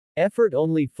Effort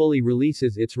only fully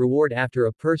releases its reward after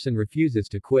a person refuses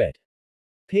to quit.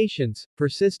 Patience,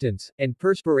 persistence, and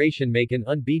perspiration make an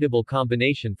unbeatable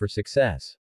combination for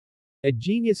success. A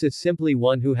genius is simply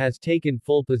one who has taken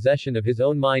full possession of his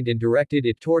own mind and directed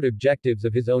it toward objectives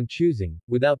of his own choosing,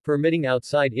 without permitting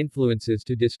outside influences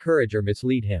to discourage or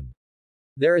mislead him.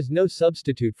 There is no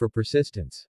substitute for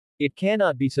persistence. It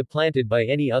cannot be supplanted by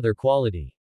any other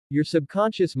quality. Your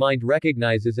subconscious mind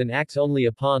recognizes and acts only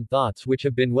upon thoughts which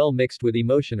have been well mixed with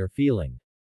emotion or feeling.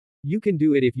 You can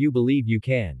do it if you believe you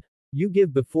can. You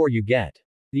give before you get.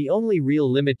 The only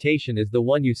real limitation is the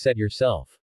one you set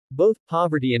yourself. Both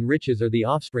poverty and riches are the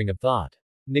offspring of thought.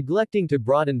 Neglecting to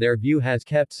broaden their view has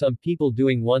kept some people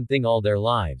doing one thing all their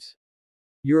lives.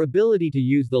 Your ability to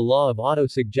use the law of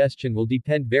autosuggestion will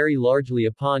depend very largely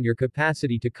upon your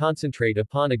capacity to concentrate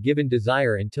upon a given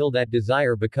desire until that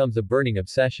desire becomes a burning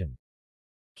obsession.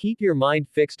 Keep your mind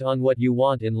fixed on what you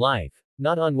want in life,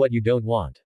 not on what you don't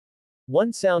want.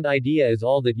 One sound idea is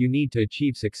all that you need to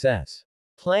achieve success.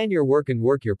 Plan your work and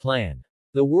work your plan.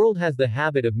 The world has the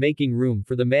habit of making room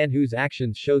for the man whose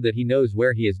actions show that he knows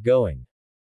where he is going.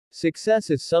 Success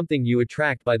is something you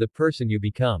attract by the person you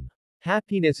become.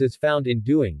 Happiness is found in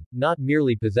doing, not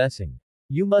merely possessing.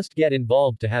 You must get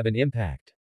involved to have an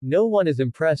impact. No one is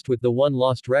impressed with the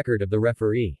one-lost record of the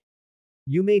referee.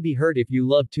 You may be hurt if you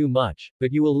love too much,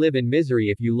 but you will live in misery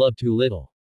if you love too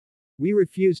little. We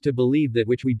refuse to believe that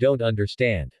which we don't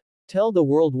understand. Tell the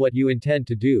world what you intend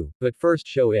to do, but first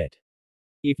show it.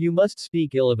 If you must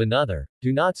speak ill of another,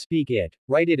 do not speak it,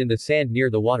 write it in the sand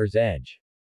near the water's edge.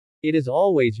 It is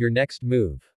always your next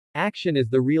move. Action is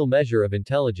the real measure of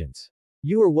intelligence.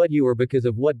 You are what you are because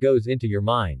of what goes into your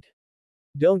mind.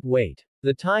 Don't wait.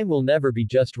 The time will never be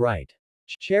just right.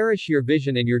 Cherish your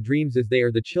vision and your dreams as they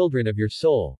are the children of your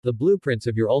soul, the blueprints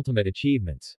of your ultimate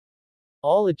achievements.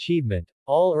 All achievement,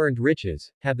 all earned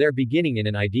riches, have their beginning in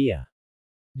an idea.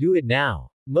 Do it now.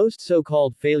 Most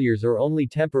so-called failures are only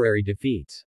temporary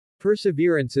defeats.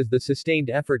 Perseverance is the sustained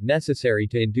effort necessary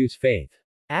to induce faith.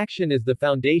 Action is the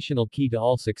foundational key to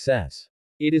all success.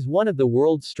 It is one of the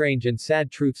world's strange and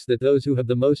sad truths that those who have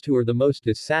the most are the most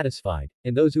dissatisfied,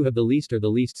 and those who have the least are the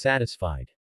least satisfied.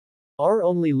 Our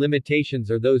only limitations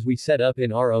are those we set up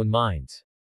in our own minds.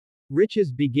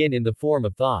 Riches begin in the form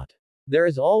of thought. There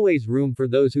is always room for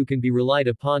those who can be relied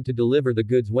upon to deliver the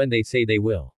goods when they say they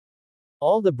will.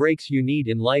 All the breaks you need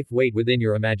in life wait within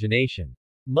your imagination.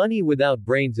 Money without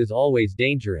brains is always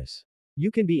dangerous. You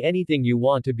can be anything you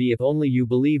want to be if only you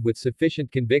believe with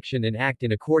sufficient conviction and act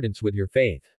in accordance with your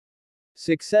faith.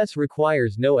 Success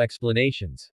requires no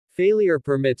explanations. Failure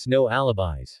permits no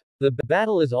alibis. The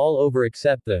battle is all over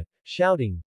except the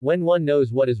shouting, when one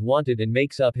knows what is wanted and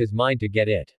makes up his mind to get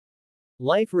it.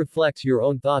 Life reflects your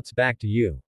own thoughts back to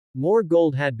you. More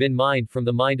gold had been mined from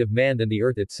the mind of man than the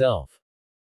earth itself.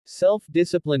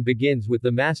 Self-discipline begins with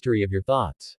the mastery of your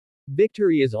thoughts.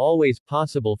 Victory is always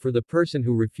possible for the person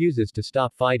who refuses to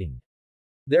stop fighting.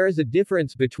 There is a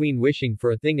difference between wishing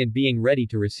for a thing and being ready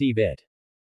to receive it.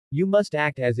 You must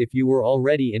act as if you were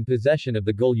already in possession of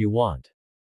the goal you want.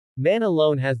 Man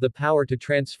alone has the power to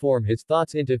transform his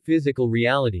thoughts into physical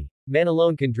reality. Man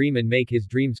alone can dream and make his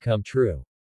dreams come true.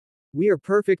 We are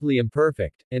perfectly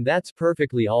imperfect, and that's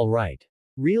perfectly all right.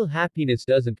 Real happiness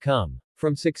doesn't come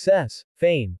from success,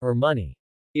 fame, or money.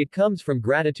 It comes from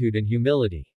gratitude and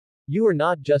humility. You are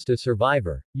not just a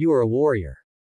survivor, you are a warrior.